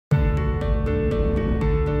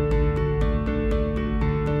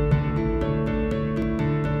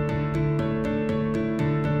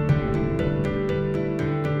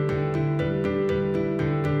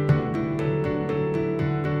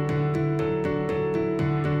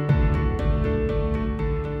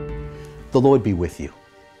The Lord be with you.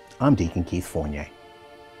 I'm Deacon Keith Fournier.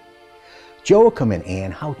 Joachim and Ann,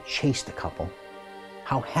 how chaste a couple,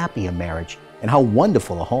 how happy a marriage, and how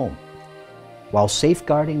wonderful a home. While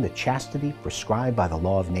safeguarding the chastity prescribed by the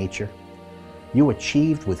law of nature, you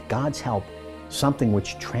achieved with God's help something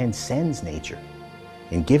which transcends nature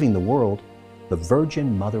in giving the world the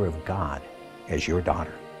Virgin Mother of God as your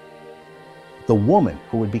daughter. The woman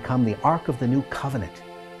who would become the Ark of the New Covenant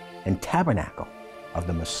and Tabernacle of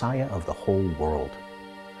the Messiah of the whole world.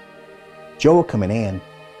 Joachim and Ann,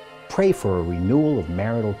 pray for a renewal of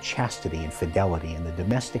marital chastity and fidelity in the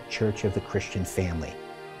domestic church of the Christian family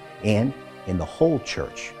and in the whole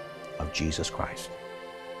church of Jesus Christ.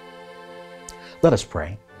 Let us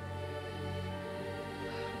pray.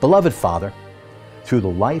 Beloved Father, through the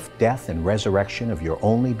life, death, and resurrection of your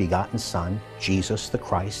only begotten Son, Jesus the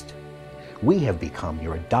Christ, we have become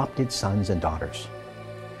your adopted sons and daughters.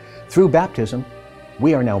 Through baptism,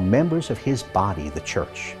 we are now members of his body, the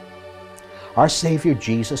church. Our Savior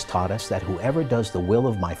Jesus taught us that whoever does the will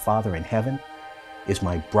of my Father in heaven is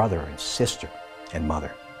my brother and sister and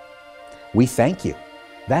mother. We thank you.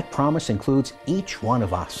 That promise includes each one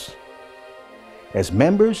of us. As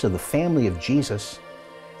members of the family of Jesus,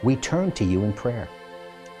 we turn to you in prayer.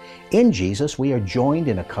 In Jesus, we are joined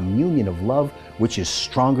in a communion of love which is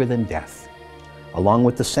stronger than death, along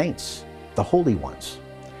with the saints, the holy ones.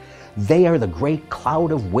 They are the great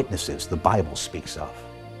cloud of witnesses the Bible speaks of.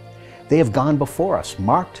 They have gone before us,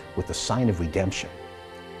 marked with the sign of redemption,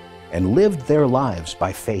 and lived their lives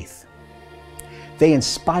by faith. They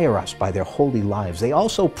inspire us by their holy lives. They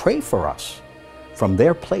also pray for us from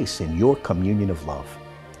their place in your communion of love.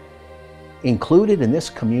 Included in this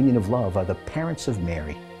communion of love are the parents of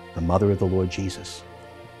Mary, the mother of the Lord Jesus,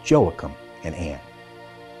 Joachim and Ann.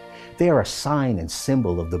 They are a sign and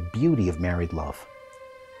symbol of the beauty of married love.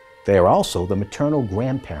 They are also the maternal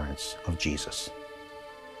grandparents of Jesus.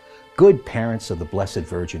 Good parents of the Blessed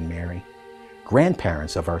Virgin Mary,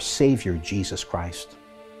 grandparents of our Savior Jesus Christ.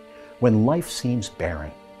 When life seems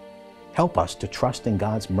barren, help us to trust in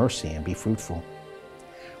God's mercy and be fruitful.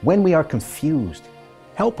 When we are confused,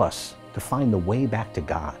 help us to find the way back to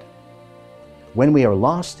God. When we are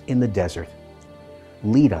lost in the desert,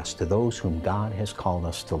 lead us to those whom God has called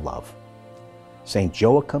us to love. St.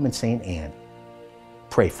 Joachim and St. Ann,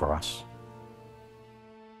 pray for us.